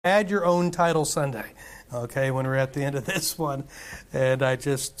Add your own title Sunday, okay, when we're at the end of this one. And I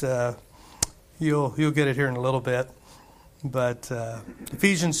just, you'll get it here in a little bit. But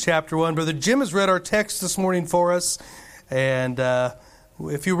Ephesians chapter 1. Brother Jim has read our text this morning for us. And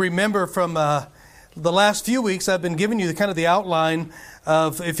if you remember from the last few weeks, I've been giving you the outline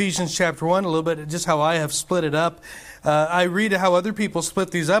of Ephesians chapter 1, a little bit, just how I have split it up. I read how other people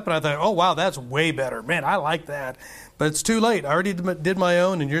split these up, and I thought, oh, wow, that's way better. Man, I like that. But it's too late. I already did my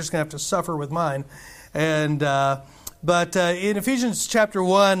own, and you're just going to have to suffer with mine. And but in Ephesians chapter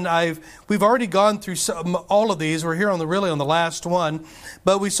 1, we've already gone through all of these. We're here on the last one.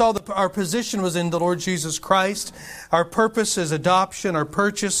 But we saw that our position was in the Lord Jesus Christ. Our purpose is adoption. Our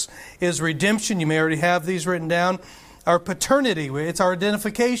purchase is redemption. You may already have these written down. Our paternity, it's our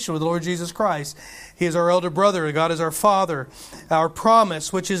identification with the Lord Jesus Christ. He is our elder brother. God is our Father. Our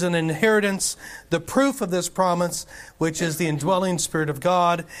promise, which is an inheritance. The proof of this promise, which is the indwelling Spirit of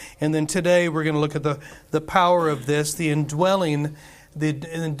God. And then today we're going to look at the power of this, the indwelling,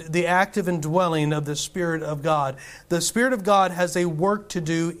 the active indwelling of the Spirit of God. The Spirit of God has a work to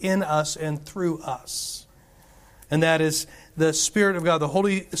do in us and through us. And that is the Spirit of God, the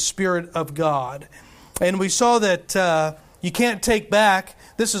Holy Spirit of God. And we saw that you can't take back.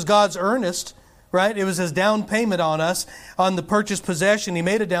 This is God's earnest, right? It was His down payment on us, on the purchased possession. He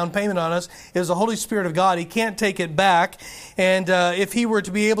made a down payment on us. It was the Holy Spirit of God. He can't take it back. And if He were to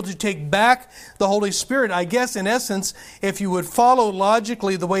be able to take back the Holy Spirit, I guess in essence, if you would follow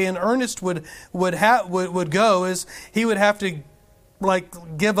logically the way an earnest would go, is He would have to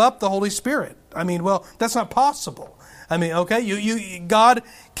give up the Holy Spirit. I mean, well, that's not possible. I mean, okay, God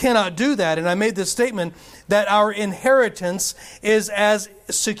cannot do that. And I made this statement that our inheritance is as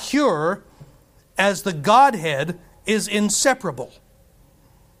secure as the Godhead is inseparable.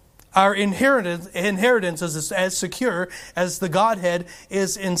 Our inheritance is as secure as the Godhead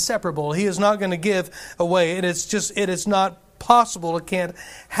is inseparable. He is not going to give away. It is not possible. It can't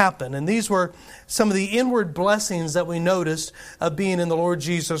happen. And these were some of the inward blessings that we noticed of being in the Lord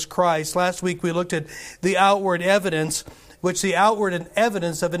Jesus Christ. Last week we looked at the outward evidence, which the outward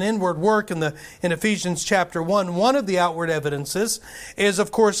evidence of an inward work in Ephesians chapter 1. One of the outward evidences is,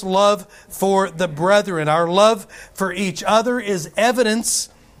 of course, love for the brethren. Our love for each other is evidence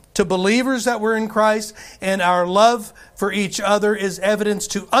to believers that we're in Christ, and our love for each other is evidence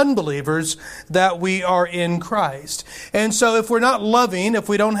to unbelievers that we are in Christ. And so if we're not loving, if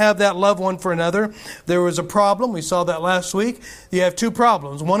we don't have that love one for another, there was a problem. We saw that last week. You have two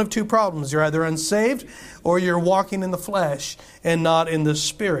problems. One of two problems. You're either unsaved or you're walking in the flesh and not in the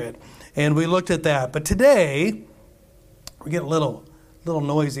Spirit. And we looked at that. But today, we're getting a little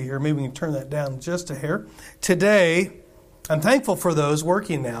noisy here. Maybe we can turn that down just a hair. Today, I'm thankful for those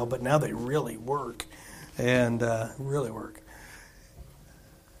working now, but now they really work, and really work.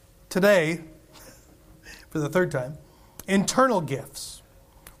 Today, for the third time, internal gifts.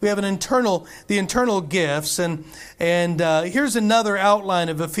 We have the internal gifts, and here's another outline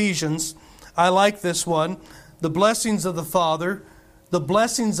of Ephesians. I like this one: the blessings of the Father, the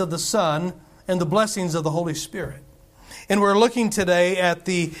blessings of the Son, and the blessings of the Holy Spirit. And we're looking today at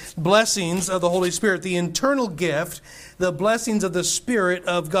the blessings of the Holy Spirit, the internal gift, the blessings of the Spirit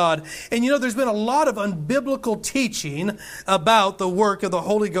of God. And there's been a lot of unbiblical teaching about the work of the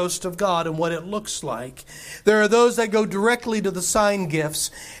Holy Ghost of God and what it looks like. There are those that go directly to the sign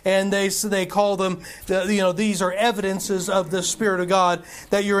gifts, and they call them, these are evidences of the Spirit of God,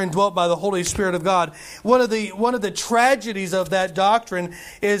 that you're indwelt by the Holy Spirit of God. One of the tragedies of that doctrine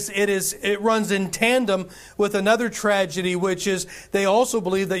is it runs in tandem with another tragedy, which is they also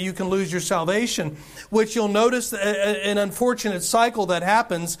believe that you can lose your salvation, which you'll notice an unfortunate cycle that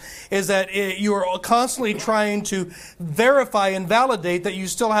happens is that you're constantly trying to verify and validate that you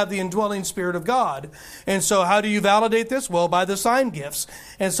still have the indwelling Spirit of God. And so how do you validate this? Well, by the sign gifts.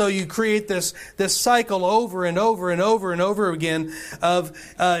 And so you create this cycle over and over and over and over again of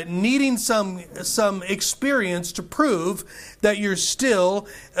needing some experience to prove that you're still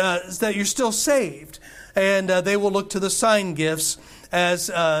saved. And they will look to the sign gifts as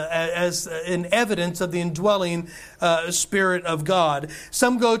an evidence of the indwelling Spirit of God.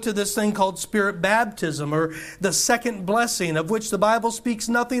 Some go to this thing called Spirit baptism, or the second blessing, of which the Bible speaks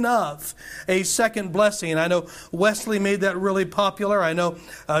nothing of. A second blessing. I know Wesley made that really popular. I know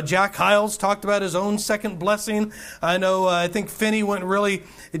Jack Hyles talked about his own second blessing. I think Finney went really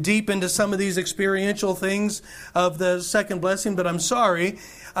deep into some of these experiential things of the second blessing, but I'm sorry.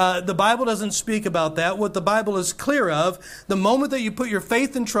 The Bible doesn't speak about that. What the Bible is clear of, the moment that you put your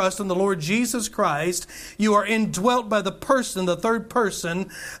faith and trust in the Lord Jesus Christ, you are indwelt by the person, the third person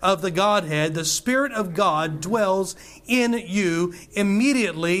of the Godhead. The Spirit of God dwells in you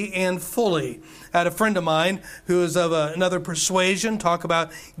immediately and fully. I had a friend of mine who is of another persuasion talk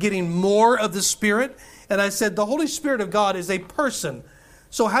about getting more of the Spirit. And I said, the Holy Spirit of God is a person.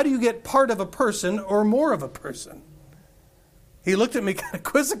 So how do you get part of a person or more of a person? He looked at me kind of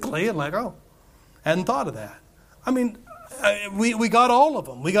quizzically and like, oh, hadn't thought of that. I mean, we got all of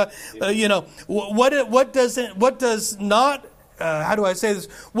them. We got, what does not, how do I say this?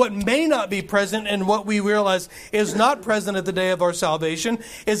 What may not be present and what we realize is not present at the day of our salvation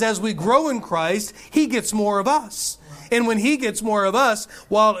is as we grow in Christ, He gets more of us. And when He gets more of us,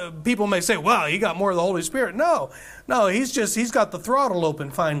 while people may say, wow, He got more of the Holy Spirit. No, He's got the throttle open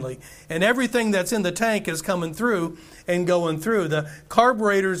finally. And everything that's in the tank is coming through and going through. The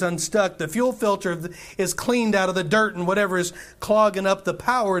carburetor's unstuck. The fuel filter is cleaned out of the dirt and whatever is clogging up the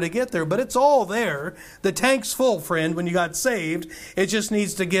power to get there. But it's all there. The tank's full, friend, when you got saved. It just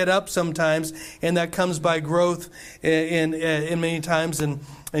needs to get up sometimes. And that comes by growth in many times and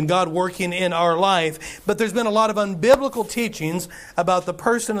God working in our life. But there's been a lot of unbiblical teachings about the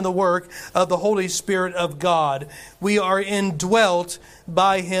person and the work of the Holy Spirit of God. We are indwelt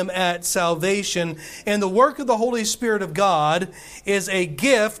by Him at salvation. And the work of the Holy Spirit of God is a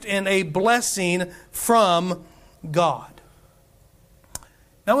gift and a blessing from God.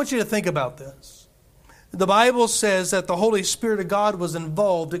 Now I want you to think about this. The Bible says that the Holy Spirit of God was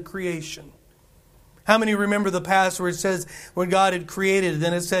involved in creation. How many remember the past where it says when God had created,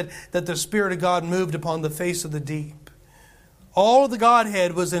 then it said that the Spirit of God moved upon the face of the deep. All of the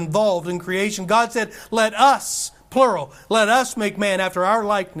Godhead was involved in creation. God said, let us, plural, let us make man after our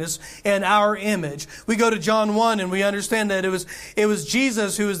likeness and our image. We go to John 1 and we understand that it was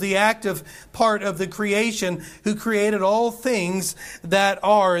Jesus who is the active part of the creation, who created all things that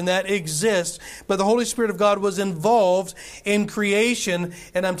are and that exist. But the Holy Spirit of God was involved in creation.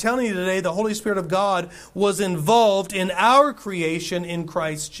 And I'm telling you today, the Holy Spirit of God was involved in our creation in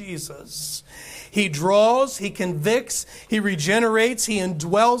Christ Jesus. He draws, He convicts, He regenerates, He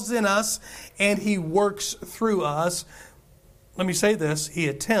indwells in us, and He works through us. Let me say this, He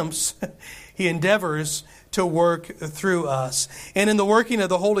attempts, He endeavors to work through us. And in the working of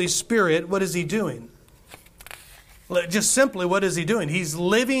the Holy Spirit, what is He doing? Just simply, what is He doing? He's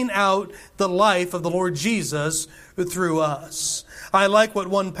living out the life of the Lord Jesus through us. I like what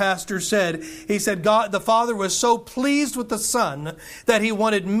one pastor said. He said, God, the Father was so pleased with the Son that He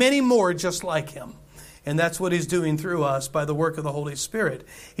wanted many more just like Him. And that's what He's doing through us by the work of the Holy Spirit.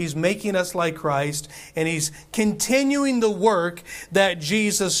 He's making us like Christ, and He's continuing the work that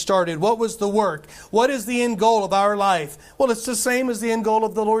Jesus started. What was the work? What is the end goal of our life? Well, it's the same as the end goal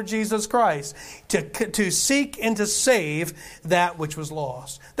of the Lord Jesus Christ. To seek and to save that which was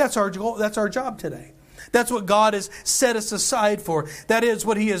lost. That's our goal. That's our job today. That's what God has set us aside for. That is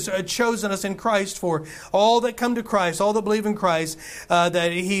what He has chosen us in Christ for. All that come to Christ, all that believe in Christ,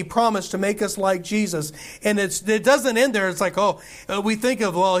 that He promised to make us like Jesus. And it doesn't end there. It's like, we think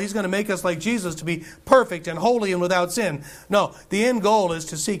of, He's going to make us like Jesus to be perfect and holy and without sin. No, the end goal is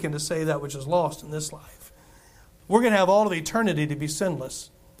to seek and to save that which is lost in this life. We're going to have all of eternity to be sinless.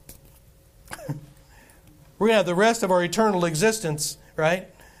 We're going to have the rest of our eternal existence, right,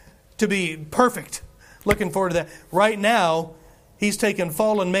 to be perfect. Looking forward to that. Right now, He's taken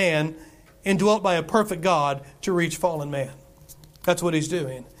fallen man, indwelt by a perfect God, to reach fallen man. That's what He's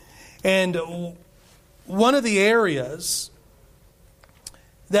doing. And one of the areas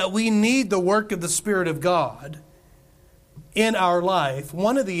that we need the work of the Spirit of God in our life,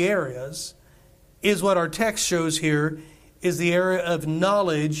 one of the areas is what our text shows here, is the area of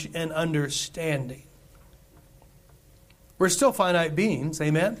knowledge and understanding. We're still finite beings,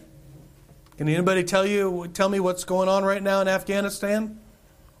 amen? Can anybody tell me what's going on right now in Afghanistan?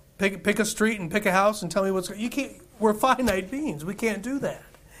 Pick a street and pick a house and tell me what's going on. You can't. We're finite beings. We can't do that.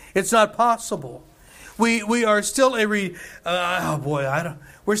 It's not possible. We are still we're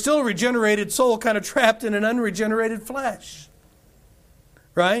still a regenerated soul kind of trapped in an unregenerated flesh.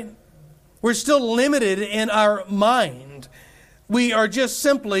 Right? We're still limited in our mind. We are just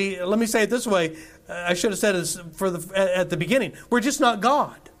simply, let me say it this way, I should have said this at the beginning, we're just not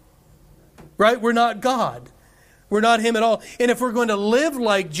God. Right? We're not God. We're not Him at all. And if we're going to live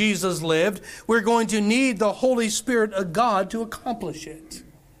like Jesus lived, we're going to need the Holy Spirit of God to accomplish it.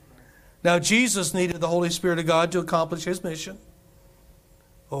 Now, Jesus needed the Holy Spirit of God to accomplish His mission.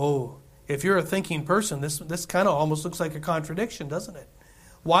 Oh, if you're a thinking person, this kind of almost looks like a contradiction, doesn't it?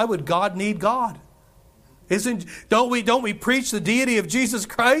 Why would God need God? Don't we preach the deity of Jesus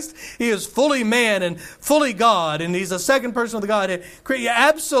Christ? He is fully man and fully God, and He's the second person of the Godhead. Yeah,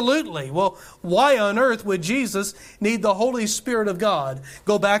 absolutely. Well, why on earth would Jesus need the Holy Spirit of God?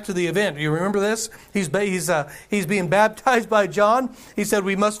 Go back to the event. You remember this? He's being baptized by John. He said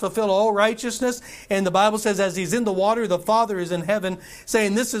we must fulfill all righteousness, and the Bible says as He's in the water, the Father is in heaven,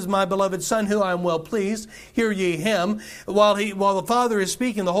 saying, "This is my beloved Son, who I am well pleased. Hear ye Him." While the Father is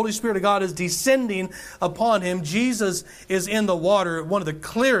speaking, the Holy Spirit of God is descending upon Him. Jesus is in the water, one of the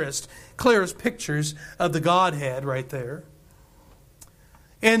clearest pictures of the Godhead right there.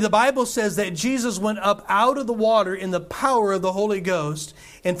 And the Bible says that Jesus went up out of the water in the power of the Holy Ghost,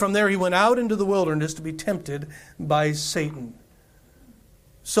 and from there He went out into the wilderness to be tempted by Satan.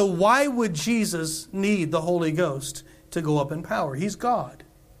 So why would Jesus need the Holy Ghost to go up in power? He's God.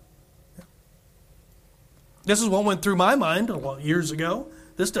 This is what went through my mind years ago.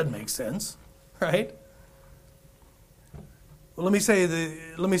 This doesn't make sense, right? Well, let me say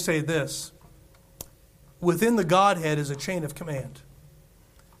this. Within the Godhead is a chain of command.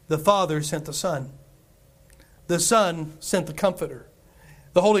 The Father sent the Son. The Son sent the Comforter.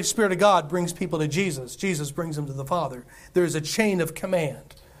 The Holy Spirit of God brings people to Jesus. Jesus brings them to the Father. There is a chain of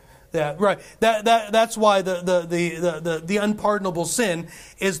command. That's why the unpardonable sin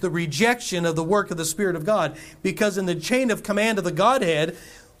is the rejection of the work of the Spirit of God. Because in the chain of command of the Godhead,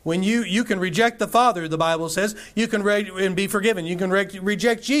 when you can reject the Father, the Bible says, you can and be forgiven. You can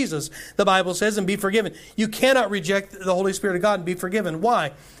reject Jesus, the Bible says, and be forgiven. You cannot reject the Holy Spirit of God and be forgiven.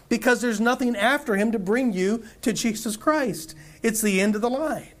 Why? Because there's nothing after Him to bring you to Jesus Christ. It's the end of the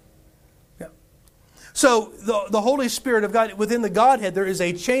line. Yeah. So the Holy Spirit of God, within the Godhead, there is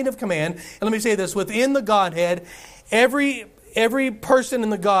a chain of command. And let me say this, within the Godhead, every person in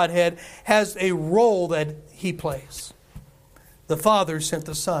the Godhead has a role that he plays. The Father sent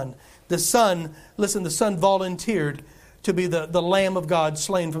the Son. The Son volunteered to be the Lamb of God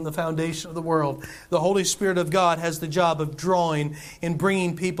slain from the foundation of the world. The Holy Spirit of God has the job of drawing and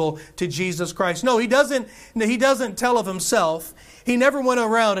bringing people to Jesus Christ. No, He doesn't tell of Himself. He never went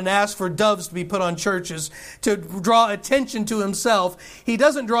around and asked for doves to be put on churches to draw attention to Himself. He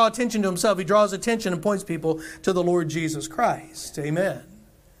doesn't draw attention to Himself. He draws attention and points people to the Lord Jesus Christ. Amen.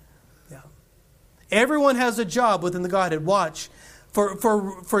 Yeah. Everyone has a job within the Godhead. Watch.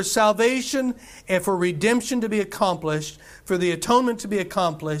 For salvation and for redemption to be accomplished, for the atonement to be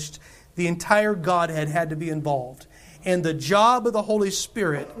accomplished, the entire Godhead had to be involved. And the job of the Holy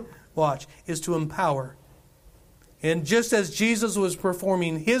Spirit, watch, is to empower. And just as Jesus was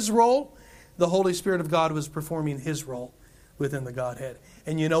performing His role, the Holy Spirit of God was performing His role within the Godhead.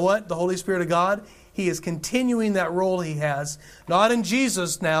 And you know what? The Holy Spirit of God, He is continuing that role He has. Not in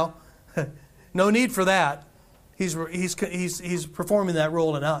Jesus now. No need for that. He's performing that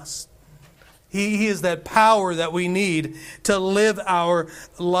role in us. He is that power that we need to live our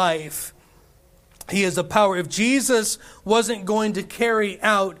life. He is the power. If Jesus wasn't going to carry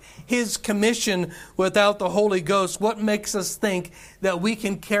out His commission without the Holy Ghost, what makes us think that we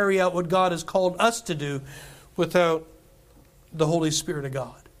can carry out what God has called us to do without the Holy Spirit of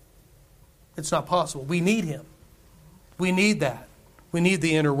God? It's not possible. We need Him. We need that. We need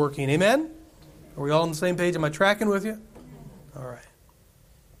the inner working. Amen? Are we all on the same page? Am I tracking with you? All right.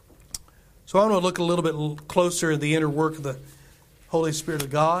 So I want to look a little bit closer at the inner work of the Holy Spirit of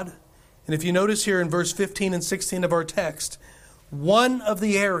God. And if you notice here in verse 15 and 16 of our text, one of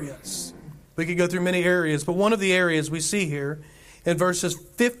the areas, we could go through many areas, but one of the areas we see here in verses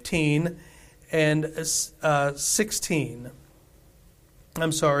 15 and 16.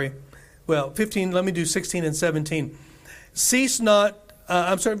 I'm sorry. Well, 15, let me do 16 and 17. Cease not.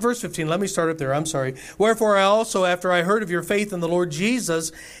 Verse 15, let me start up there. I'm sorry. Wherefore I also, after I heard of your faith in the Lord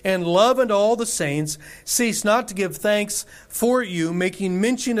Jesus and love unto all the saints, cease not to give thanks for you, making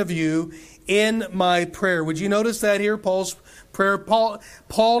mention of you in my prayer. Would you notice that here, Paul's prayer?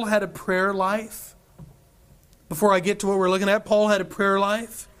 Paul had a prayer life. Before I get to what we're looking at, Paul had a prayer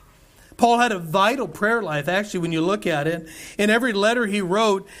life. Paul had a vital prayer life, actually, when you look at it. In every letter he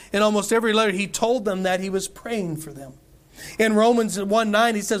wrote, in almost every letter, he told them that he was praying for them. In Romans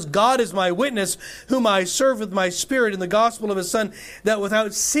 1:9, he says, God is my witness, whom I serve with my spirit in the gospel of His Son, that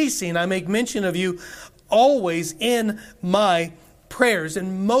without ceasing I make mention of you always in my prayers.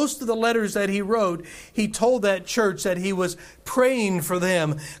 In most of the letters that he wrote, he told that church that he was praying for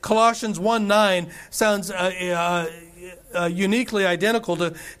them. Colossians 1:9 sounds uniquely identical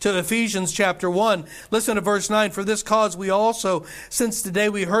to Ephesians chapter 1. Listen to verse 9. For this cause we also, since the day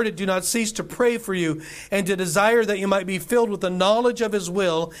we heard it, do not cease to pray for you and to desire that you might be filled with the knowledge of His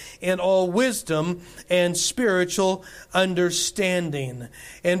will in all wisdom and spiritual understanding.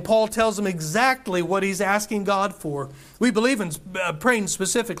 And Paul tells them exactly what he's asking God for. We believe in praying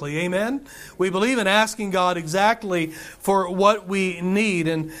specifically, amen? We believe in asking God exactly for what we need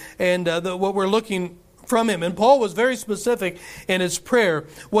and what we're looking from Him. And Paul was very specific in his prayer.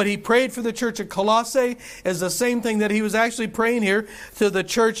 What he prayed for the church at Colossae is the same thing that he was actually praying here to the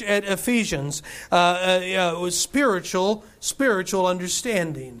church at Ephesians. It was spiritual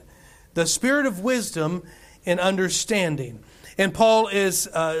understanding. The spirit of wisdom and understanding. And Paul is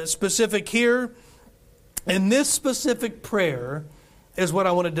specific here. And this specific prayer is what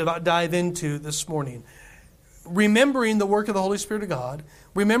I want to dive into this morning. Remembering the work of the Holy Spirit of God,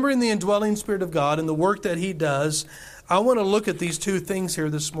 remembering the indwelling Spirit of God and the work that He does, I want to look at these two things here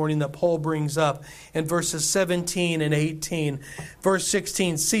this morning that Paul brings up in verses 17 and 18. Verse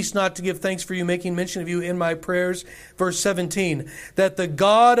 16, cease not to give thanks for you, making mention of you in my prayers. Verse 17, that the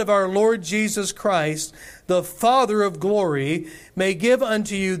God of our Lord Jesus Christ, the Father of glory, may give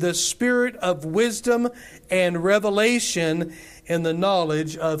unto you the spirit of wisdom and revelation in the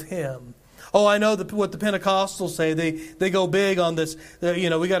knowledge of Him. Oh, I know what the Pentecostals say. They go big on this.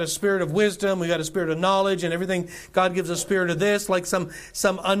 We got a spirit of wisdom, we got a spirit of knowledge, and everything. God gives a spirit of this, like some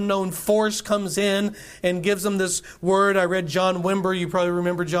unknown force comes in and gives them this word. I read John Wimber. You probably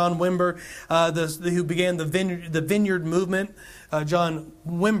remember John Wimber, who began the Vineyard movement. John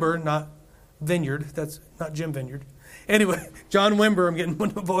Wimber, not Vineyard. That's not Jim Vineyard. Anyway, John Wimber. I'm getting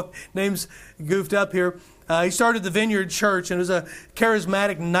one of the names goofed up here. He started the Vineyard Church, and it was a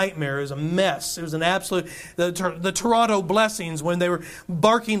charismatic nightmare. It was a mess. It was an absolute... The Toronto Blessings, when they were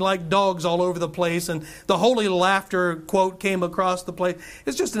barking like dogs all over the place, and the holy laughter quote came across the place.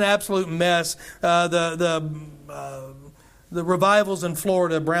 It's just an absolute mess. The revivals in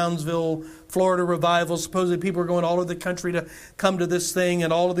Florida, Brownsville, Florida revivals. Supposedly people are going all over the country to come to this thing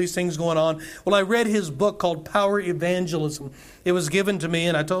and all of these things going on. Well, I read his book called Power Evangelism. It was given to me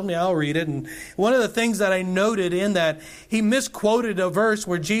and I told me I'll read it. And one of the things that I noted in that, he misquoted a verse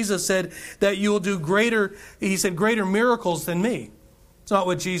where Jesus said that you will do greater miracles than me. It's not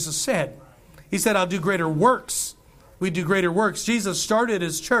what Jesus said. He said, I'll do greater works. We do greater works. Jesus started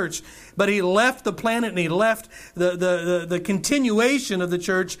His church, but He left the planet and He left the continuation of the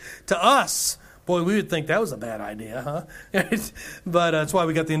church to us. Boy, we would think that was a bad idea, huh? But that's why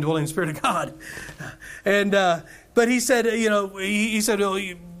we got the indwelling Spirit of God. And but He said, He said, oh,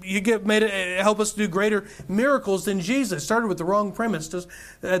 help us to do greater miracles than Jesus. Started with the wrong premise just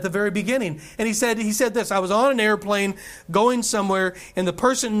at the very beginning. And he said this, I was on an airplane going somewhere, and the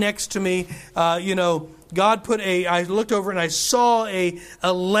person next to me, God I looked over and I saw a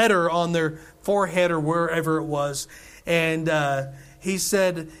letter on their forehead or wherever it was. And he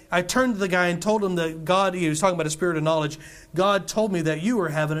said, I turned to the guy and told him that God, he was talking about a spirit of knowledge, God told me that you were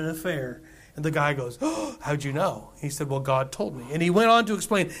having an affair. And the guy goes, oh, how'd you know? He said, well, God told me. And he went on to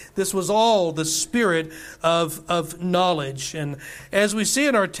explain this was all the spirit of knowledge. And as we see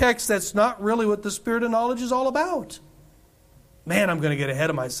in our text, that's not really what the spirit of knowledge is all about. Man, I'm going to get ahead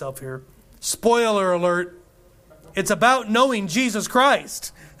of myself here. Spoiler alert. It's about knowing Jesus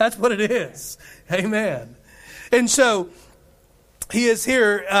Christ. That's what it is. Amen. And so he is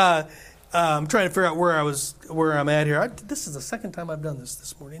here. I'm trying to figure out where I'm at here. This is the second time I've done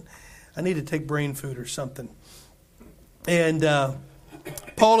this morning. I need to take brain food or something. And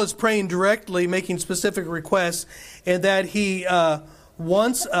Paul is praying directly, making specific requests, and that he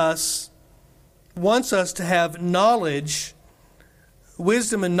wants us to have knowledge,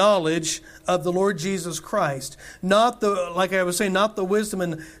 wisdom and knowledge of the Lord Jesus Christ. Not the wisdom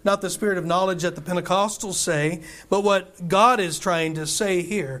and not the spirit of knowledge that the Pentecostals say, but what God is trying to say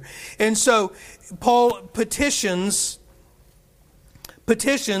here. And so Paul petitions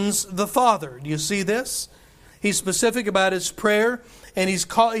the Father. Do you see this? He's specific about his prayer, and he's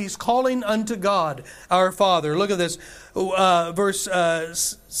calling unto God, our Father. Look at this, verse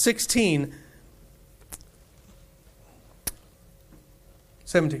 16.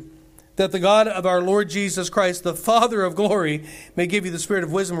 17. That the God of our Lord Jesus Christ, the Father of glory, may give you the spirit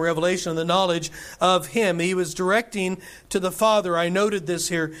of wisdom, revelation, and the knowledge of Him. He was directing to the Father. I noted this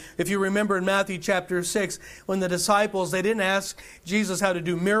here. If you remember in Matthew chapter 6, when the disciples, they didn't ask Jesus how to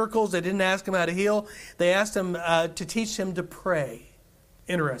do miracles. They didn't ask Him how to heal. They asked Him to teach Him to pray.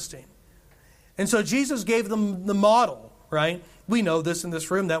 Interesting. And so Jesus gave them the model, right? We know this in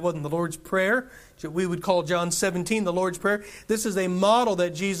this room. That wasn't the Lord's Prayer. We would call John 17 the Lord's Prayer. This is a model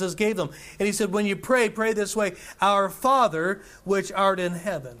that Jesus gave them. And he said, when you pray, pray this way: Our Father, which art in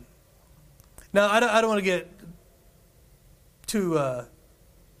heaven. Now, I don't want to get too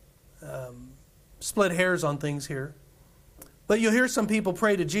split hairs on things here. But you'll hear some people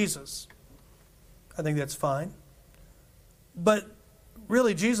pray to Jesus. I think that's fine. But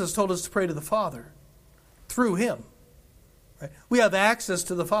really, Jesus told us to pray to the Father through Him. Right? We have access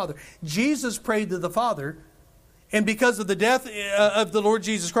to the Father. Jesus prayed to the Father, and because of the death of the Lord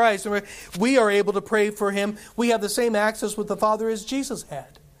Jesus Christ, we are able to pray for Him. We have the same access with the Father as Jesus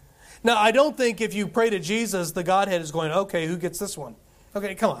had. Now, I don't think if you pray to Jesus, the Godhead is going, okay, who gets this one?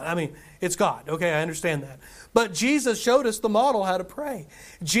 Okay, come on. I mean, it's God. Okay, I understand that. But Jesus showed us the model how to pray.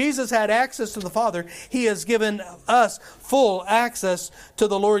 Jesus had access to the Father. He has given us full access to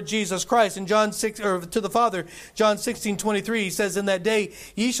the Lord Jesus Christ. In John 6, or to the Father, John 16:23, he says, "In that day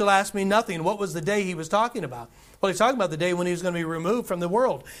ye shall ask me nothing." What was the day he was talking about? Well, he's talking about the day when he was going to be removed from the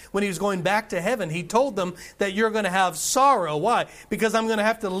world, when he was going back to heaven. He told them that you're going to have sorrow. Why? Because I'm going to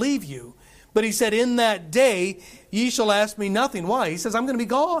have to leave you. But he said, in that day, ye shall ask me nothing. Why? He says, I'm going to be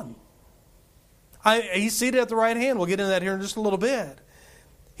gone. He's seated at the right hand. We'll get into that here in just a little bit.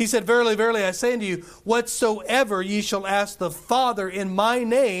 He said, verily, verily, I say unto you, whatsoever ye shall ask the Father in my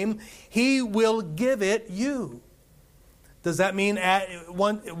name, He will give it you. Does that mean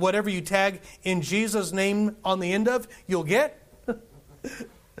whatever you tag in Jesus' name on the end of, you'll get?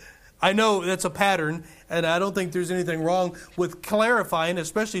 I know that's a pattern, and I don't think there's anything wrong with clarifying,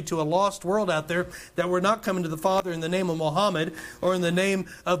 especially to a lost world out there, that we're not coming to the Father in the name of Muhammad, or in the name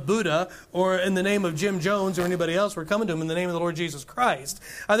of Buddha, or in the name of Jim Jones, or anybody else. We're coming to Him in the name of the Lord Jesus Christ.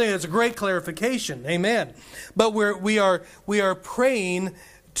 I think that's a great clarification. Amen. But we are praying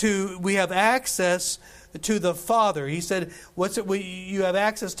to, we have access to the Father. He said, you have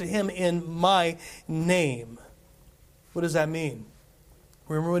access to Him in my name. What does that mean?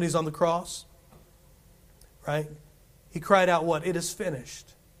 Remember when He's on the cross? Right? He cried out what? It is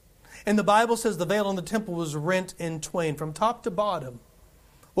finished. And the Bible says the veil in the temple was rent in twain from top to bottom.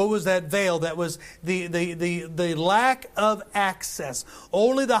 What was that veil? That was the lack of access.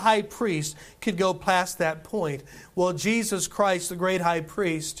 Only the high priest could go past that point. Well, Jesus Christ, the great high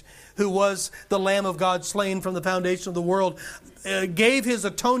priest, who was the Lamb of God slain from the foundation of the world, gave His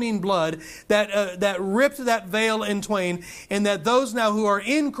atoning blood that ripped that veil in twain, and that those now who are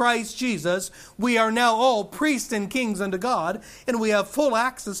in Christ Jesus, we are now all priests and kings unto God, and we have full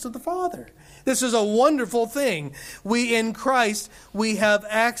access to the Father. This is a wonderful thing. We in Christ, we have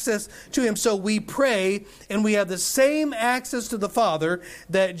access to Him. So we pray, and we have the same access to the Father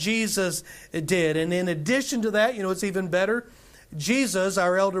that Jesus did. And in addition to that, it's even better. Jesus,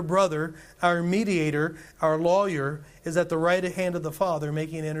 our elder brother, our mediator, our lawyer, is at the right hand of the Father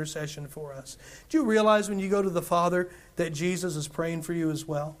making intercession for us. Do you realize when you go to the Father that Jesus is praying for you as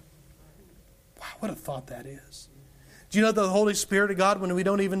well? Wow, what a thought that is. Do you know that the Holy Spirit of God, when we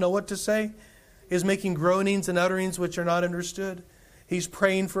don't even know what to say, is making groanings and utterings which are not understood? He's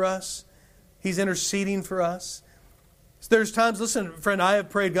praying for us. He's interceding for us. There's times, listen, friend, I have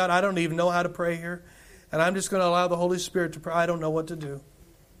prayed, God, I don't even know how to pray here. And I'm just going to allow the Holy Spirit to pray. I don't know what to do.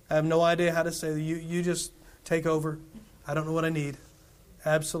 I have no idea how to say that. You just take over. I don't know what I need.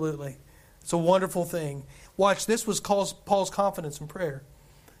 Absolutely. It's a wonderful thing. Watch, this was Paul's confidence in prayer.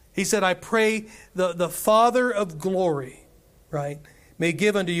 He said, I pray the Father of glory, right, may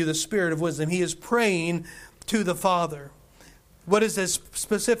give unto you the spirit of wisdom. He is praying to the Father. What is his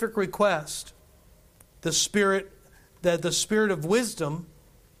specific request? The Spirit of wisdom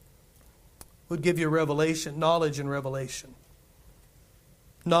would give you revelation, knowledge and revelation.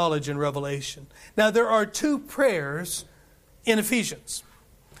 Knowledge and revelation. Now, there are two prayers in Ephesians.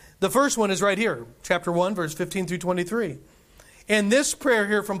 The first one is right here, chapter 1, verse 15 through 23. And this prayer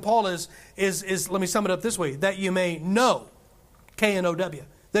here from Paul is let me sum it up this way, that you may know, K-N-O-W,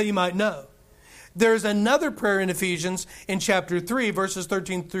 that you might know. There's another prayer in Ephesians in chapter 3, verses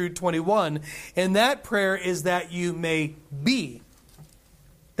 13 through 21, and that prayer is that you may be.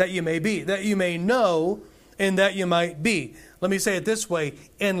 That you may be, that you may know, and that you might be. Let me say it this way,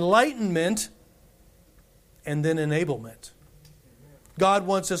 enlightenment and then enablement. God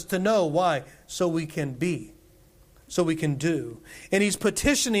wants us to know. Why? So we can be. So we can do. And He's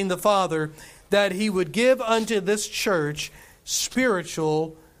petitioning the Father that He would give unto this church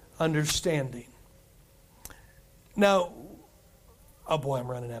spiritual understanding. Now, oh boy,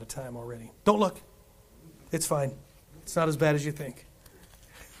 I'm running out of time already. Don't look. It's fine. It's not as bad as you think.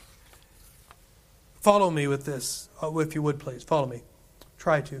 Follow me with this, if you would please. Follow me.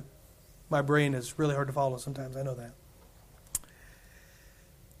 Try to. My brain is really hard to follow sometimes. I know that.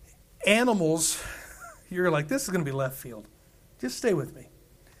 Animals, you're like, this is going to be left field. Just stay with me.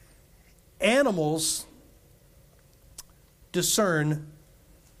 Animals discern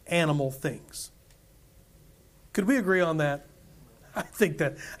animal things. Could we agree on that? I think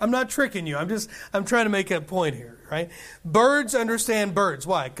that. I'm not tricking you. I'm trying to make a point here, right? Birds understand birds.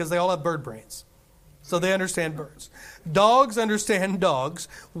 Why? Because they all have bird brains. So they understand birds. Dogs understand dogs.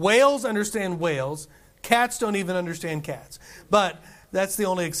 Whales understand whales. Cats don't even understand cats. But that's the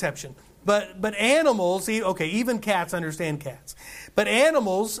only exception. But animals, okay, even cats understand cats. But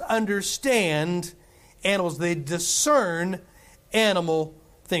animals understand animals. They discern animal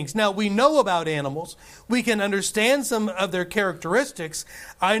things. Now, we know about animals. We can understand some of their characteristics.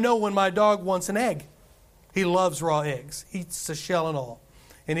 I know when my dog wants an egg. He loves raw eggs. Eats the shell and all.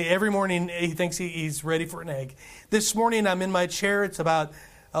 And every morning he thinks he's ready for an egg. This morning I'm in my chair. It's about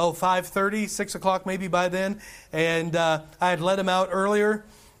 5:30, 6 o'clock maybe by then. And I had let him out earlier.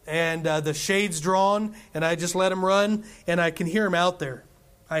 And the shade's drawn. And I just let him run. And I can hear him out there.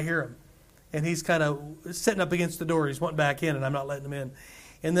 I hear him. And he's kind of sitting up against the door. He's wanting back in and I'm not letting him in.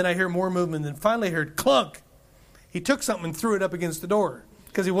 And then I hear more movement. And then finally I heard clunk. He took something and threw it up against the door.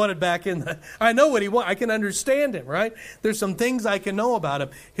 Because he wanted back in. I know what he wants. I can understand him, right? There's some things I can know about him.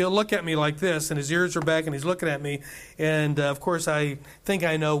 He'll look at me like this, and his ears are back, and he's looking at me. And, of course, I think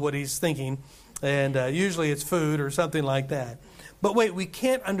I know what he's thinking. And usually it's food or something like that. But wait, we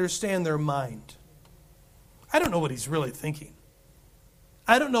can't understand their mind. I don't know what he's really thinking.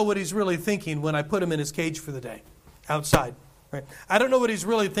 I don't know what he's really thinking when I put him in his cage for the day, outside. Right? I don't know what he's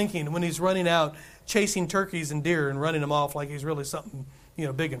really thinking when he's running out, chasing turkeys and deer and running them off like he's really something,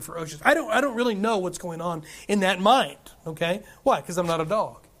 big and ferocious. I don't really know what's going on in that mind. Okay? Why? Because I'm not a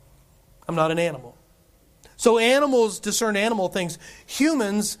dog. I'm not an animal. So animals discern animal things.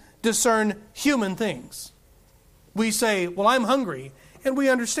 Humans discern human things. We say, well, I'm hungry, and we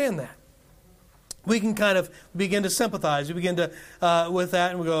understand that. We can kind of begin to sympathize. We begin to, with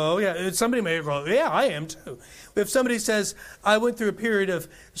that, and we go, oh, yeah. Somebody may go, yeah, I am too. If somebody says, I went through a period of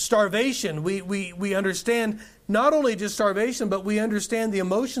starvation, we understand not only just starvation, but we understand the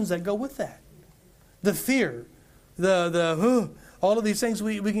emotions that go with that. The fear, all of these things.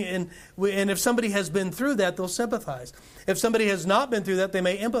 And if somebody has been through that, they'll sympathize. If somebody has not been through that, they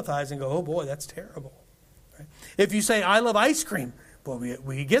may empathize and go, oh, boy, that's terrible. Right? If you say, I love ice cream, well,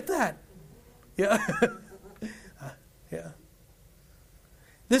 we get that. Yeah. Yeah.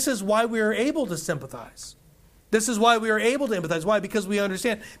 This is why we are able to sympathize. This is why we are able to empathize. Why? Because we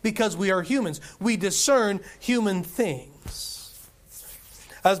understand. Because we are humans. We discern human things.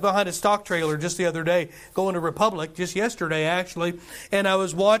 I was behind a stock trailer just the other day, going to Republic, just yesterday actually, and I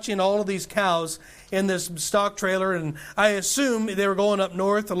was watching all of these cows in this stock trailer, and I assume they were going up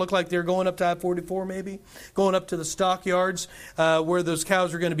north. It looked like they were going up to I-44 maybe, going up to the stockyards where those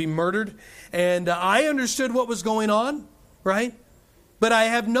cows were going to be murdered. And I understood what was going on, right? But I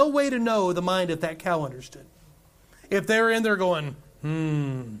have no way to know the mind if that cow understood. If they were in there going,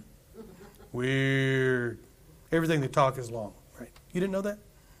 weird. Everything they talk is long, right? You didn't know that?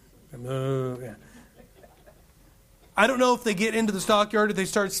 Yeah. I don't know if they get into the stockyard, if they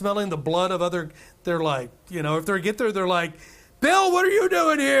start smelling the blood of other, they're like, if they get there, they're like, Bill, what are you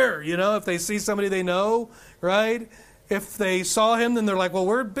doing here? If they see somebody they know, right? If they saw him, then they're like, well,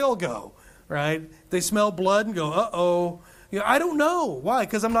 where'd Bill go? Right? They smell blood and go, uh-oh. I don't know. Why?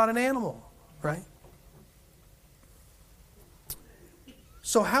 Because I'm not an animal, right?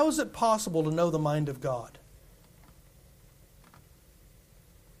 So how is it possible to know the mind of God?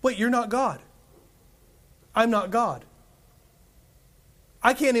 Wait, you're not God. I'm not God.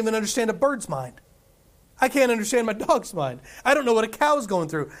 I can't even understand a bird's mind. I can't understand my dog's mind. I don't know what a cow's going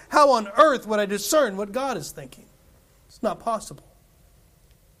through. How on earth would I discern what God is thinking? It's not possible.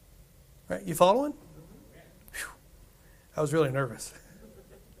 Right? You following? Whew. I was really nervous.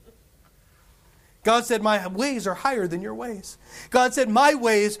 God said, my ways are higher than your ways. God said, my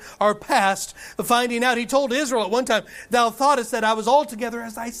ways are past finding out. He told Israel at one time, thou thoughtest that I was altogether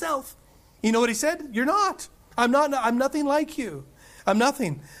as thyself. You know what he said? You're not. I'm nothing like you. I'm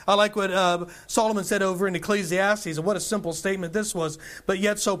nothing. I like what Solomon said over in Ecclesiastes, and what a simple statement this was, but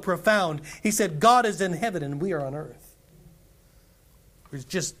yet so profound. He said, God is in heaven and we are on earth. It's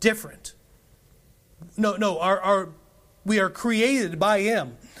just different. No, we are created by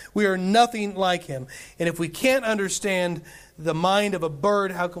Him. We are nothing like Him. And if we can't understand the mind of a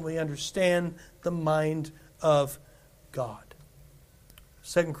bird, how can we understand the mind of God?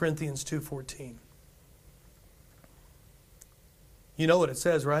 2 Corinthians 2:14. You know what it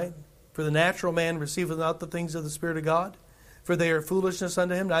says, right? For the natural man receiveth not the things of the Spirit of God, For they are foolishness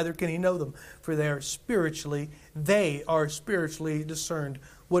unto him, neither can he know them. For they are spiritually discerned.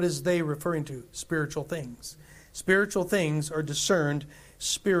 What is they referring to? Spiritual things. Spiritual things are discerned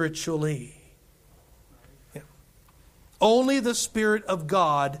spiritually. Yeah. Only the Spirit of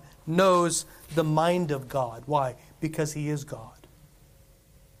God knows the mind of God. Why? Because He is God.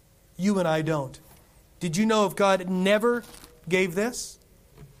 You and I don't. Did you know if God never gave this,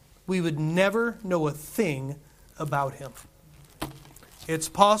 we would never know a thing about Him? It's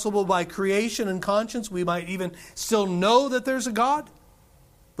possible by creation and conscience we might even still know that there's a God,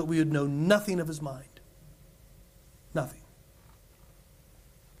 but we would know nothing of His mind. Nothing.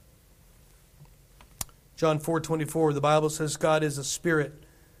 John 4:24, the Bible says God is a spirit.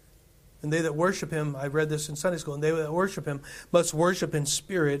 And they that worship Him, I read this in Sunday school, and they that worship Him must worship in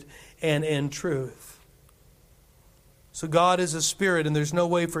spirit and in truth. So God is a spirit, and there's no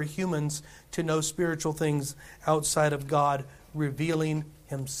way for humans to know spiritual things outside of God revealing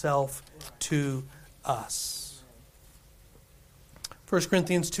Himself to us. 1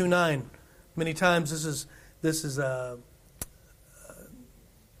 Corinthians 2:9. Many times this is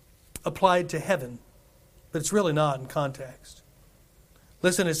applied to heaven, but it's really not in context.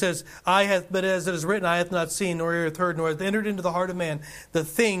 Listen, it says, but as it is written, eye hath not seen, nor ear hath heard, nor hath entered into the heart of man the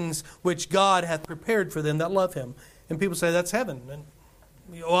things which God hath prepared for them that love Him. And people say, that's heaven. And,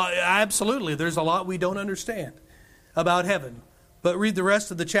 well, absolutely, there's a lot we don't understand about heaven. But read the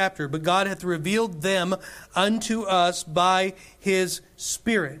rest of the chapter. But God hath revealed them unto us by His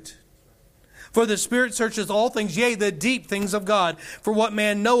Spirit. For the Spirit searcheth all things, yea, the deep things of God. For what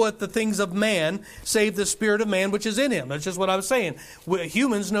man knoweth the things of man, save the spirit of man which is in him. That's just what I was saying.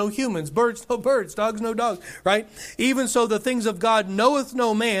 Humans know humans, birds know birds, dogs know dogs, right? Even so the things of God knoweth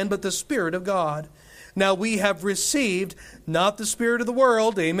no man, but the Spirit of God. Now we have received not the spirit of the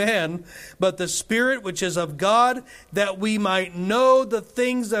world, amen, but the Spirit which is of God, that we might know the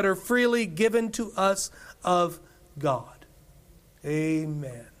things that are freely given to us of God.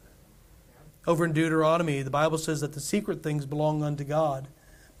 Amen. Over in Deuteronomy, the Bible says that the secret things belong unto God.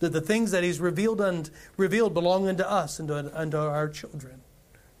 That the things that He's revealed belong unto us and unto our children.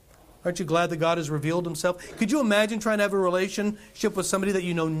 Aren't you glad that God has revealed Himself? Could you imagine trying to have a relationship with somebody that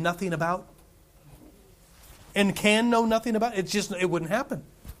you know nothing about? And can know nothing about? It wouldn't happen.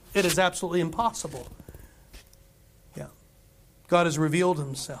 It is absolutely impossible. Yeah. God has revealed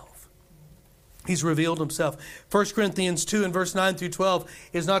Himself. He's revealed Himself. 1 Corinthians 2 and verse 9 through 12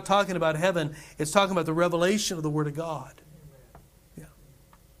 is not talking about heaven. It's talking about the revelation of the Word of God. Yeah.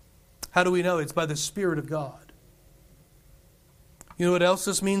 How do we know? It's by the Spirit of God. You know what else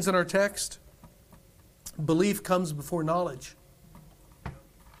this means in our text? Belief comes before knowledge.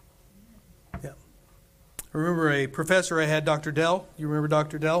 Yeah. I remember a professor I had, Dr. Dell. You remember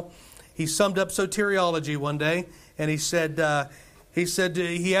Dr. Dell? He summed up soteriology one day, and he said,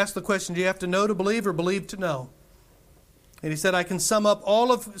 he asked the question, do you have to know to believe or believe to know? And he said, I can sum up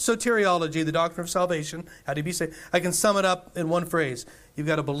all of soteriology, the doctrine of salvation. How do you be saved? I can sum it up in one phrase. You've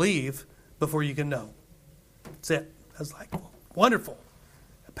got to believe before you can know. That's it. I was like, well, wonderful.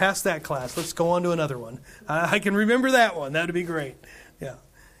 I passed that class. Let's go on to another one. I can remember that one. That would be great. Yeah.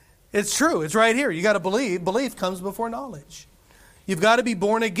 It's true. It's right here. You got to believe. Belief comes before knowledge. You've got to be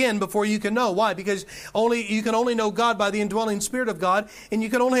born again before you can know. Why? Because you can only know God by the indwelling Spirit of God, and you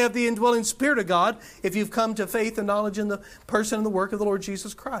can only have the indwelling Spirit of God if you've come to faith and knowledge in the person and the work of the Lord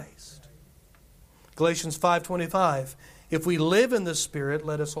Jesus Christ. Galatians 5:25, if we live in the Spirit,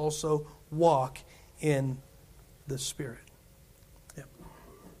 let us also walk in the Spirit. Yeah.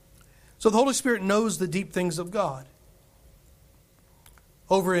 So the Holy Spirit knows the deep things of God.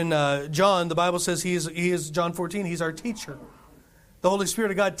 Over in John, the Bible says he is John 14, He's our teacher. The Holy Spirit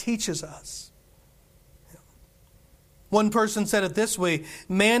of God teaches us. One person said it this way,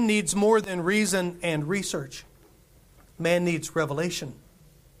 man needs more than reason and research. Man needs revelation.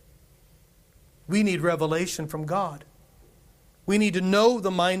 We need revelation from God. We need to know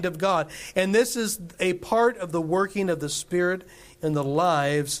the mind of God. And this is a part of the working of the Spirit in the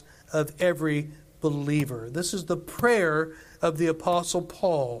lives of every believer. This is the prayer of the Apostle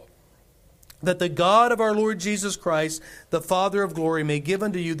Paul. That the God of our Lord Jesus Christ, the Father of glory, may give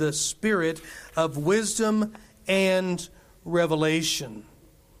unto you the spirit of wisdom and revelation.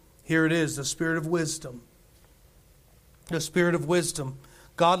 Here it is, the spirit of wisdom. The spirit of wisdom.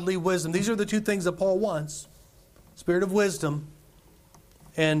 Godly wisdom. These are the two things that Paul wants. Spirit of wisdom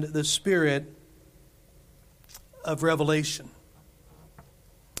and the spirit of revelation.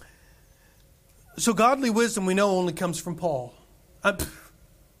 So godly wisdom we know only comes from Paul.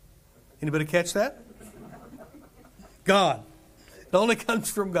 Anybody catch that? God. It only comes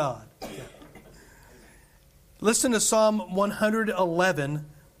from God. Listen to Psalm 111.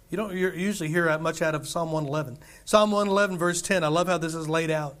 You don't usually hear much out of Psalm 111. Psalm 111, verse 10. I love how this is laid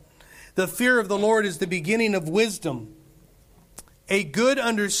out. The fear of the Lord is the beginning of wisdom. A good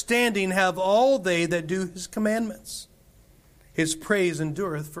understanding have all they that do His commandments. His praise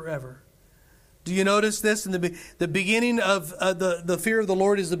endureth forever. Do you notice this? In the beginning of the fear of the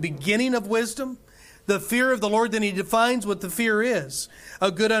Lord is the beginning of wisdom. The fear of the Lord, then He defines what the fear is.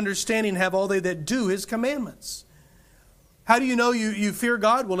 A good understanding have all they that do His commandments. How do you know you fear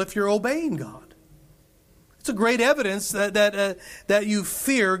God? Well, if you're obeying God. It's a great evidence that you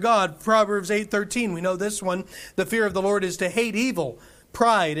fear God. Proverbs 8:13, we know this one. The fear of the Lord is to hate evil,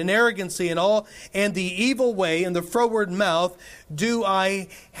 pride and arrogancy and the evil way and the froward mouth do I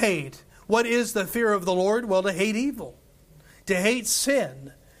hate. What is the fear of the Lord? Well, to hate evil, to hate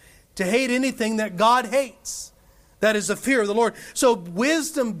sin, to hate anything that God hates. That is the fear of the Lord. So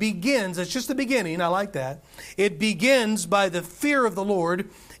wisdom begins, it's just the beginning, I like that. It begins by the fear of the Lord,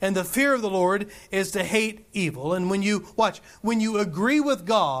 and the fear of the Lord is to hate evil. And when you agree with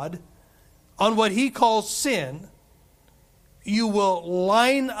God on what He calls sin, you will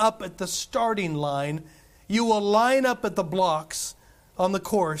line up at the starting line. You will line up at the blocks on the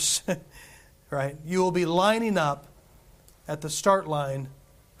course, right? You will be lining up at the start line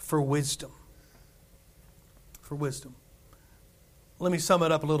for wisdom. For wisdom. Let me sum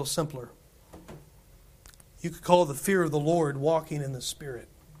it up a little simpler. You could call the fear of the Lord walking in the Spirit.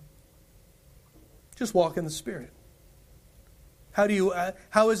 Just walk in the Spirit.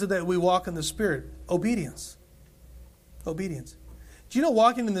 How is it that we walk in the Spirit? Obedience. Obedience. Do you know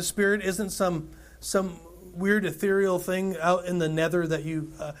walking in the Spirit isn't some weird ethereal thing out in the nether that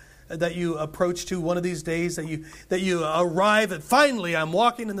you approach to one of these days, that you arrive at, finally I'm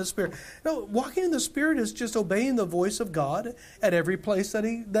walking in the Spirit. No, walking in the Spirit is just obeying the voice of God at every place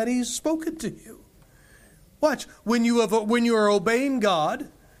that He's spoken to you. Watch, when you are obeying God,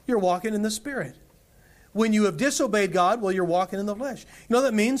 you're walking in the Spirit. When you have disobeyed God, well, you're walking in the flesh. You know what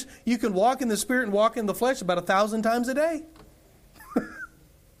that means? You can walk in the Spirit and walk in the flesh about 1,000 times a day.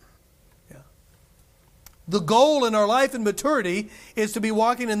 Yeah. The goal in our life and maturity is to be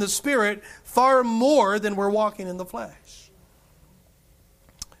walking in the Spirit far more than we're walking in the flesh.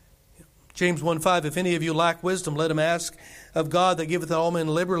 James 1:5, if any of you lack wisdom, let him ask of God that giveth all men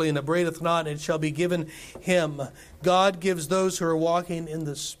liberally and upbraideth not, and it shall be given him. God gives those who are walking in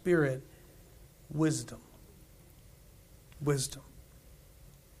the Spirit wisdom. Wisdom.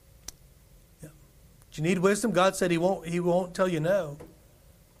 Yeah. Do you need wisdom? God said He won't tell you no.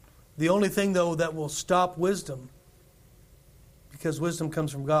 The only thing, though, that will stop wisdom, because wisdom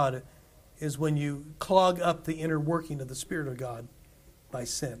comes from God, is when you clog up the inner working of the Spirit of God by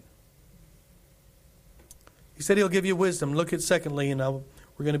sin. He said He'll give you wisdom. Look at secondly, and we're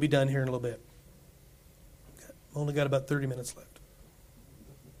going to be done here in a little bit. Only got about 30 minutes left.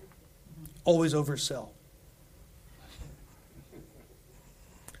 Always oversell.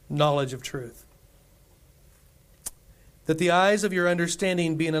 Knowledge of truth. That the eyes of your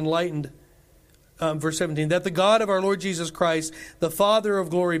understanding being enlightened, verse 17, that the God of our Lord Jesus Christ, the Father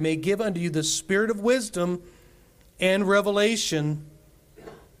of glory, may give unto you the spirit of wisdom and revelation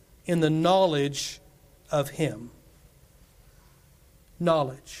in the knowledge of Him.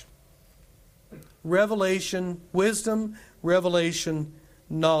 Knowledge. Revelation, wisdom, revelation,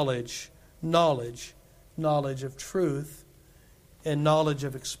 knowledge. Knowledge of truth, and knowledge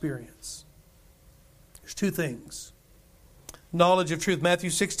of experience. There's two things. Knowledge of truth. Matthew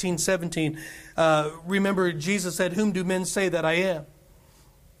 16:17. Remember, Jesus said, "Whom do men say that I am?"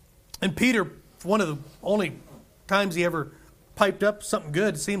 And Peter, one of the only times he ever piped up something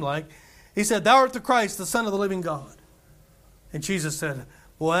good, it seemed like, he said, "Thou art the Christ, the Son of the living God." And Jesus said,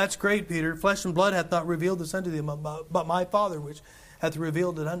 "Well, that's great, Peter. Flesh and blood hath not revealed this unto thee, but my Father which hath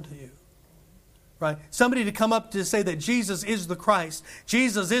revealed it unto you." Right? Somebody to come up to say that Jesus is the Christ.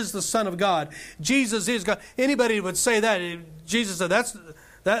 Jesus is the Son of God. Jesus is God. Anybody would say that. Jesus said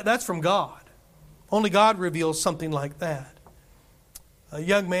that's from God. Only God reveals something like that. A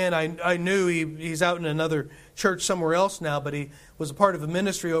young man I knew, he's out in another church somewhere else now, but he was a part of a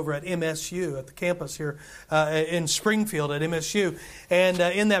ministry over at MSU, at the campus here in Springfield at MSU. And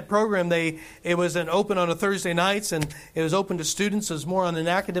in that program, it was open on a Thursday nights, and it was open to students. It was more on an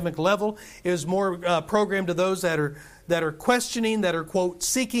academic level. It was more programmed to those that are questioning, that are, quote,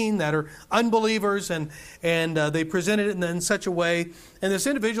 seeking, that are unbelievers, and they presented it in such a way. And this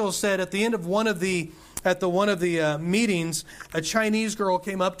individual said at the end of one of the meetings, a Chinese girl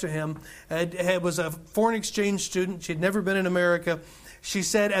came up to him. Was a foreign exchange student. She'd never been in America. She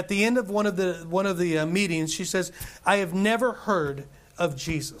said at the end of one of the meetings, she says, "I have never heard of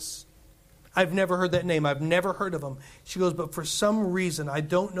Jesus. I've never heard that name. I've never heard of him. She goes, but for some reason, I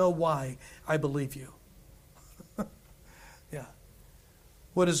don't know why, I believe you. Yeah.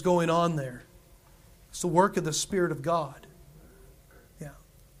 What is going on there? It's the work of the Spirit of God. Yeah.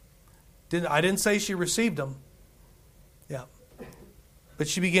 I didn't say she received him. Yeah. But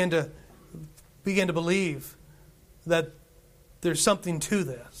she began to believe that there's something to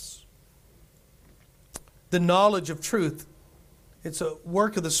this. The knowledge of truth, it's a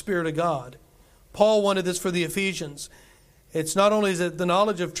work of the Spirit of God. Paul wanted this for the Ephesians. It's not only is it the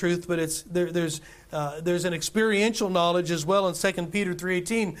knowledge of truth, but there's an experiential knowledge as well. In 2 Peter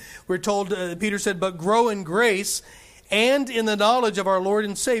 3:18, we're told, Peter said, but grow in grace and in the knowledge of our Lord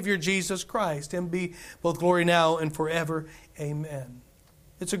and Savior, Jesus Christ. Him be both glory now and forever. Amen.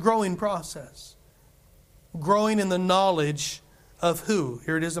 It's a growing process. Growing in the knowledge of who?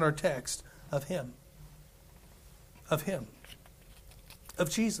 Here it is in our text. Of Him. Of Him. Of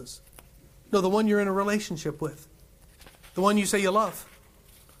Jesus. No, the one you're in a relationship with. The one you say you love.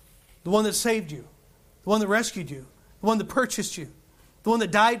 The one that saved you. The one that rescued you. The one that purchased you. The one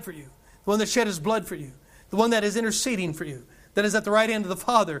that died for you. The one that shed His blood for you. The one that is interceding for you. That is at the right hand of the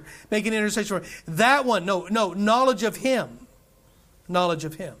Father, making intercession for you. That one, no, knowledge of Him. Knowledge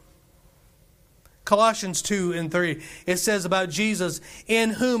of Him. Colossians 2:3, it says about Jesus,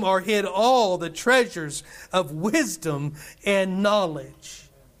 in whom are hid all the treasures of wisdom and knowledge.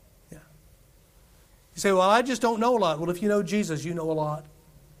 You say, well, I just don't know a lot. Well, if you know Jesus, you know a lot.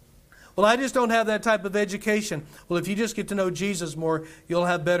 Well, I just don't have that type of education. Well, if you just get to know Jesus more, you'll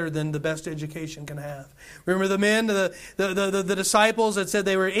have better than the best education can have. Remember the men, the disciples that said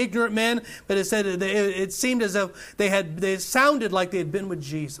they were ignorant men, but it said it seemed as if they sounded like they had been with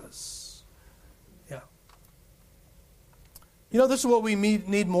Jesus. Yeah. You know, this is what we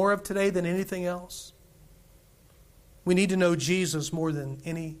need more of today than anything else. We need to know Jesus more than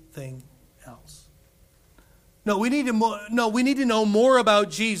anything else. No, we need to know more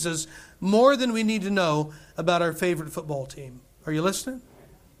about Jesus more than we need to know about our favorite football team. Are you listening?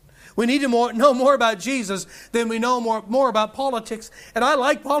 We need to know more about Jesus than we know more about politics. And I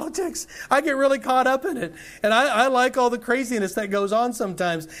like politics. I get really caught up in it. And I like all the craziness that goes on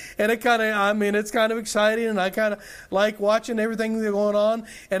sometimes. And it's kind of exciting. And I kind of like watching everything that's going on.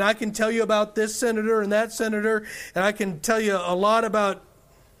 And I can tell you about this senator and that senator. And I can tell you a lot about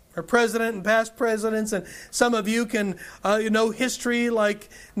our president and past presidents, and some of you can know history like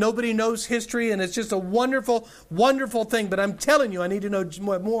nobody knows history, and it's just a wonderful, wonderful thing. But I'm telling you, I need to know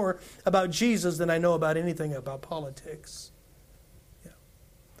more about Jesus than I know about anything about politics. Yeah.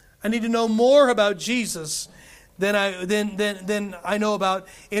 I need to know more about Jesus than I know about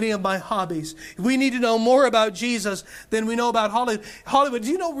any of my hobbies. We need to know more about Jesus than we know about Hollywood. Do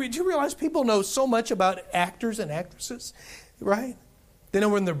you realize people know so much about actors and actresses, right? They know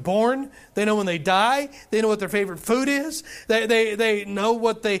when they're born. They know when they die. They know what their favorite food is. They know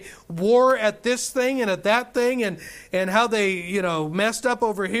what they wore at this thing and at that thing, and how they messed up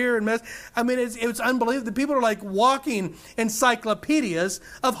over here and it's unbelievable. The people are like walking encyclopedias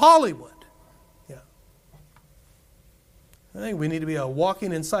of Hollywood. Yeah, I think we need to be a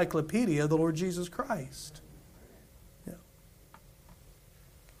walking encyclopedia of the Lord Jesus Christ. Yeah,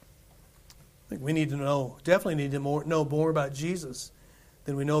 I think we need to definitely need to know more about Jesus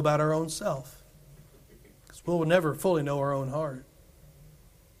than we know about our own self. Because we'll never fully know our own heart.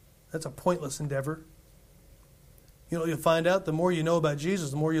 That's a pointless endeavor. You'll find out the more you know about Jesus,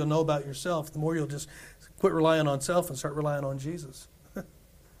 the more you'll know about yourself, the more you'll just quit relying on self and start relying on Jesus.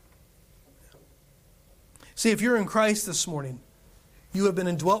 See, if you're in Christ this morning, you have been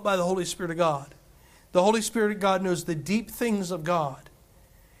indwelt by the Holy Spirit of God. The Holy Spirit of God knows the deep things of God.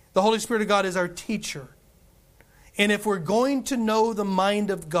 The Holy Spirit of God is our teacher. And if we're going to know the mind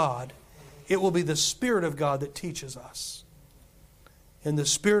of God, it will be the Spirit of God that teaches us. And the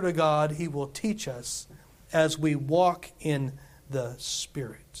Spirit of God, He will teach us as we walk in the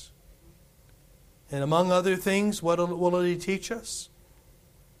Spirit. And among other things, what will He teach us?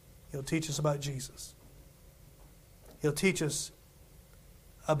 He'll teach us about Jesus. He'll teach us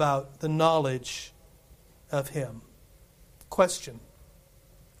about the knowledge of Him. Question.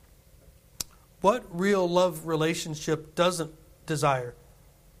 What real love relationship doesn't desire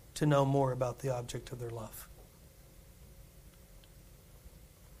to know more about the object of their love?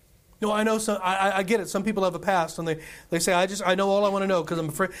 No, I know. I get it. Some people have a past, and they say, I know all I want to know because I'm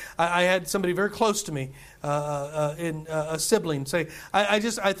afraid. I had somebody very close to me, a sibling, say, I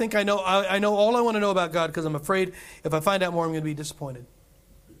think I know all I want to know about God because I'm afraid if I find out more, I'm going to be disappointed.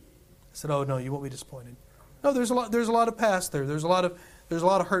 I said, oh no, you won't be disappointed. No, there's a lot of past there. There's a lot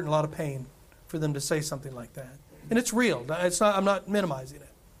of hurt and a lot of pain for them to say something like that. And it's real. I'm not minimizing it.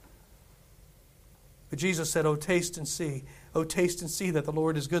 But Jesus said, "Oh, taste and see. Oh, taste and see that the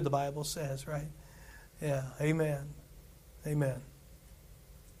Lord is good," the Bible says, right? Yeah, amen. Amen.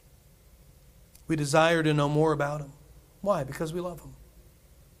 We desire to know more about Him. Why? Because we love Him.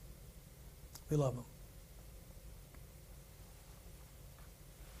 We love Him.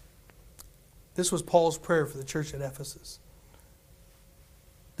 This was Paul's prayer for the church at Ephesus.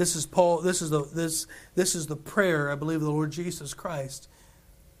 This is the prayer, I believe, of the Lord Jesus Christ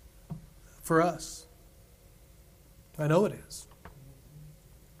for us. I know it is.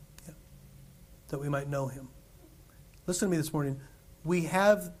 Yeah. That we might know Him. Listen to me this morning. We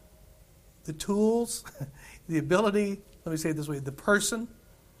have the tools, the ability, let me say it this way, the person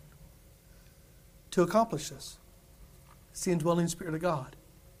to accomplish this. It's the indwelling Spirit of God.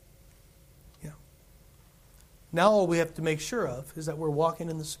 Yeah. Now all we have to make sure of is that we're walking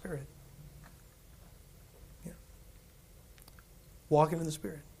in the Spirit. Yeah. Walking in the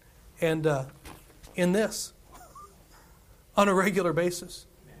Spirit. And in this, on a regular basis.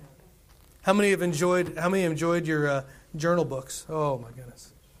 How many enjoyed your journal books? Oh my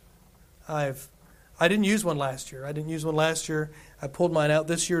goodness. I didn't use one last year. I pulled mine out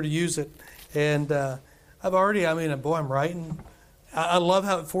this year to use it. And I'm writing. I love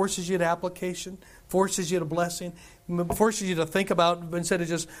how it forces you to application, forces you to blessing, forces you to think about instead of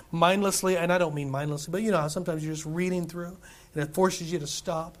just mindlessly, and I don't mean mindlessly, but you know how sometimes you're just reading through and it forces you to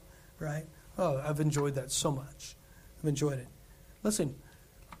stop, right? Oh, I've enjoyed that so much. I've enjoyed it. Listen,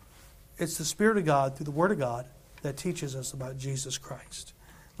 it's the Spirit of God through the Word of God that teaches us about Jesus Christ.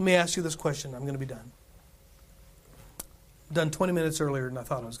 Let me ask you this question. I'm going to be done. Done 20 minutes earlier than I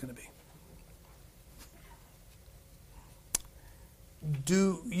thought I was going to be.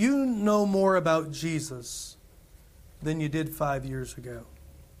 Do you know more about Jesus than you did 5 years ago?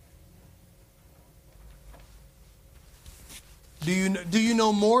 Do you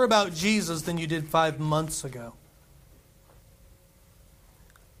know more about Jesus than you did 5 months ago?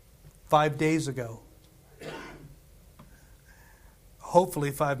 5 days ago? Hopefully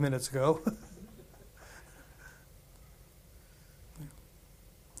 5 minutes ago.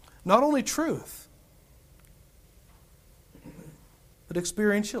 Not only truth, but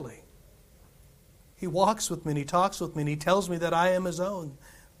experientially. He walks with me and He talks with me and He tells me that I am His own,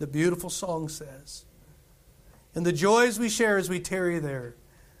 the beautiful song says. And the joys we share as we tarry there,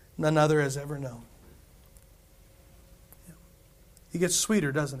 none other has ever known. He gets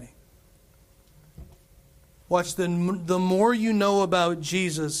sweeter, doesn't he? Watch, the more you know about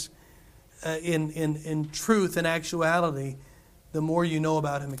Jesus in truth and actuality, the more you know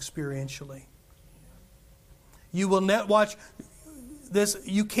about Him experientially. You will watch this.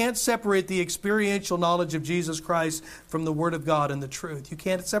 You can't separate the experiential knowledge of Jesus Christ from the Word of God and the truth. You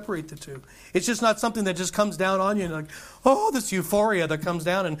can't separate the two. It's just not something that just comes down on you and like, oh, this euphoria that comes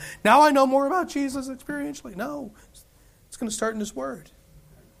down and now I know more about Jesus experientially. No, it's going to start in His Word.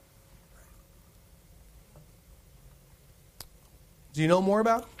 Do you know more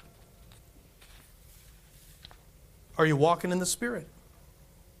about Him? Are you walking in the Spirit?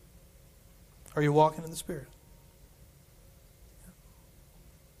 Are you walking in the Spirit?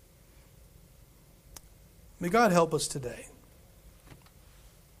 May God help us today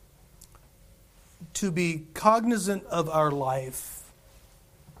to be cognizant of our life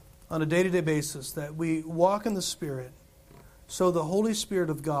on a day-to-day basis, that we walk in the Spirit so the Holy Spirit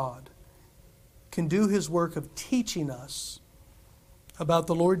of God can do His work of teaching us about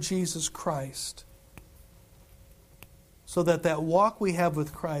the Lord Jesus Christ, so that that walk we have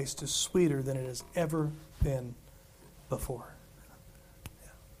with Christ is sweeter than it has ever been before. Yeah.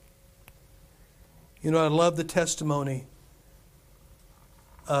 You know, I love the testimony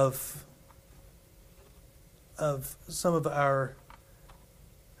of some of our,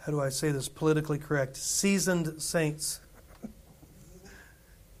 how do I say this politically correct, seasoned saints.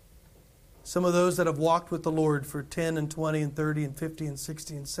 Some of those that have walked with the Lord for 10 and 20 and 30 and 50 and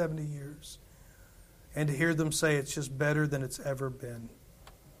 60 and 70 years. And to hear them say it's just better than it's ever been.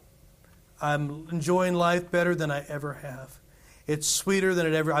 I'm enjoying life better than I ever have. It's sweeter than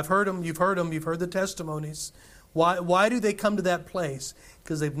it ever. I've heard them, you've heard the testimonies. Why do they come to that place?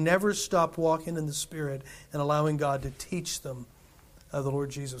 Because they've never stopped walking in the Spirit and allowing God to teach them of the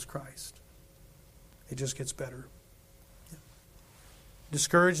Lord Jesus Christ. It just gets better.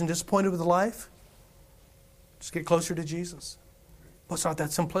 Discouraged and disappointed with life? Just get closer to Jesus. Well, it's not that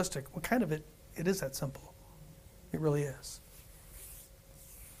simplistic. Well, kind of it is that simple. It really is.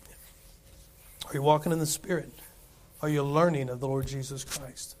 Are you walking in the Spirit? Are you learning of the Lord Jesus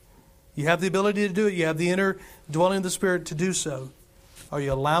Christ? You have the ability to do it. You have the inner dwelling of the Spirit to do so. Are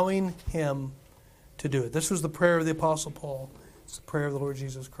you allowing Him to do it? This was the prayer of the Apostle Paul. It's the prayer of the Lord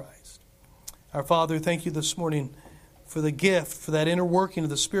Jesus Christ. Our Father, thank you this morning for the gift, for that inner working of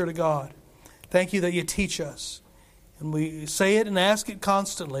the Spirit of God. Thank you that you teach us. And we say it and ask it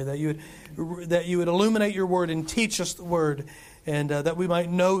constantly, that you would illuminate your word and teach us the word, and that we might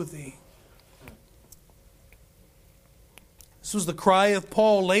know thee. This was the cry of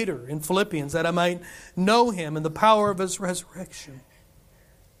Paul later in Philippians, that I might know him and the power of his resurrection.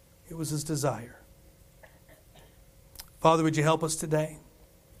 It was his desire. Father, would you help us today?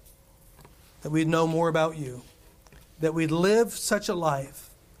 That we'd know more about you. That we'd live such a life.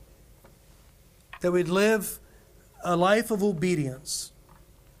 That we'd live a life of obedience.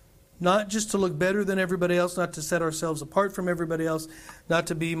 Not just to look better than everybody else, not to set ourselves apart from everybody else, not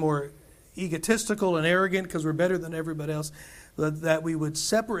to be more egotistical and arrogant because we're better than everybody else, but that we would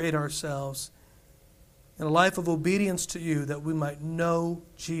separate ourselves in a life of obedience to you, that we might know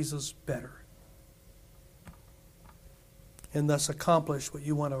Jesus better and thus accomplish what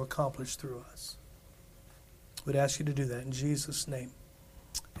you want to accomplish through us. We'd ask you to do that in Jesus' name.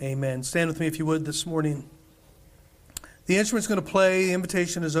 Amen. Stand with me if you would this morning. The instrument's going to play. The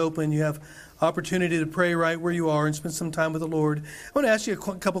invitation is open. You have opportunity to pray right where you are and spend some time with the Lord. I want to ask you a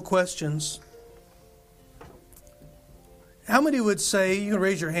couple questions. How many would say, you can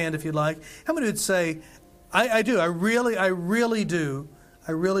raise your hand if you'd like, how many would say, I do, I really do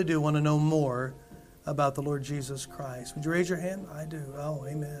want to know more about the Lord Jesus Christ? Would you raise your hand? I do. Oh,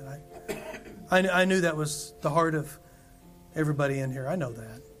 amen. I knew that was the heart of everybody in here. I know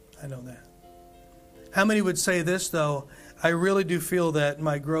that. How many would say this, though? I really do feel that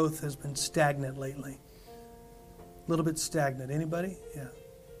my growth has been stagnant lately. A little bit stagnant. Anybody? Yeah.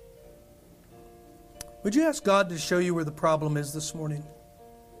 Would you ask God to show you where the problem is this morning?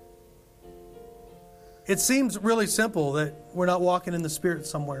 It seems really simple that we're not walking in the Spirit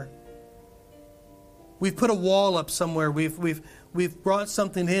somewhere. We've put a wall up somewhere. We've brought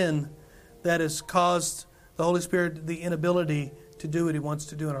something in that has caused the Holy Spirit the inability to do what He wants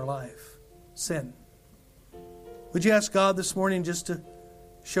to do in our life. Sin. Would you ask God this morning just to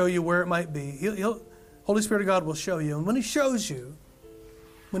show you where it might be? Holy Spirit of God will show you. And when He shows you,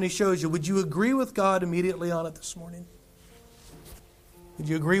 would you agree with God immediately on it this morning? Would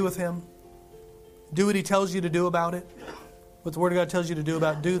you agree with Him? Do what He tells you to do about it. What the Word of God tells you to do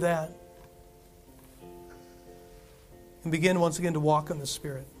about it, do that. And begin once again to walk in the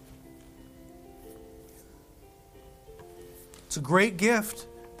Spirit. It's a great gift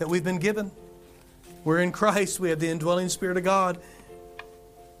that we've been given. We're in Christ. We have the indwelling Spirit of God.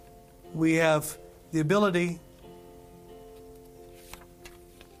 We have the ability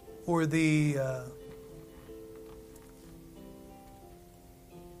or the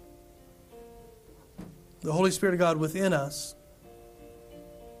Holy Spirit of God within us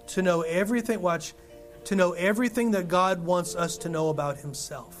to know everything. To know everything that God wants us to know about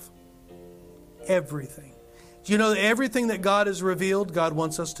Himself. Everything. Do you know that everything that God has revealed, God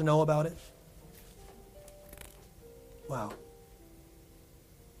wants us to know about it? Wow.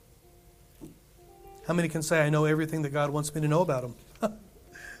 How many can say, I know everything that God wants me to know about Him?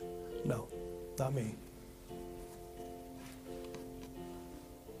 No, not me.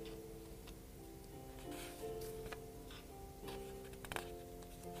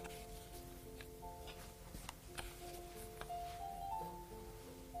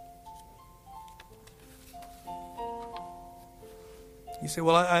 You say,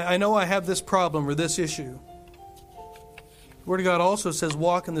 well, I know I have this problem or this issue. The Word of God also says,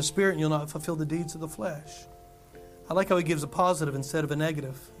 walk in the Spirit and you'll not fulfill the deeds of the flesh. I like how He gives a positive instead of a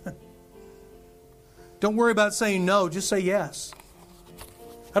negative. Don't worry about saying no, just say yes.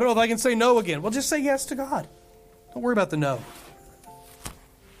 I don't know if I can say no again. Well, just say yes to God. Don't worry about the no.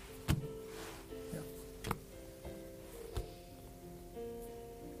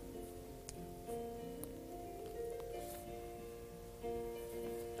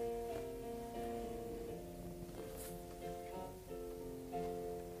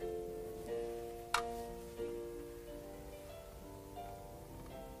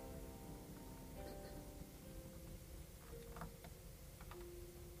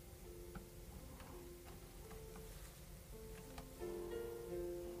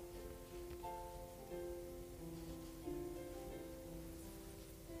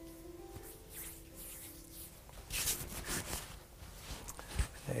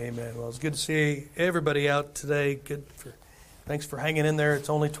 Amen. Well, it's good to see everybody out today. Thanks for hanging in there. It's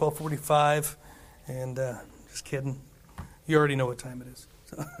only 12:45, and just kidding. You already know what time it is.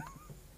 So.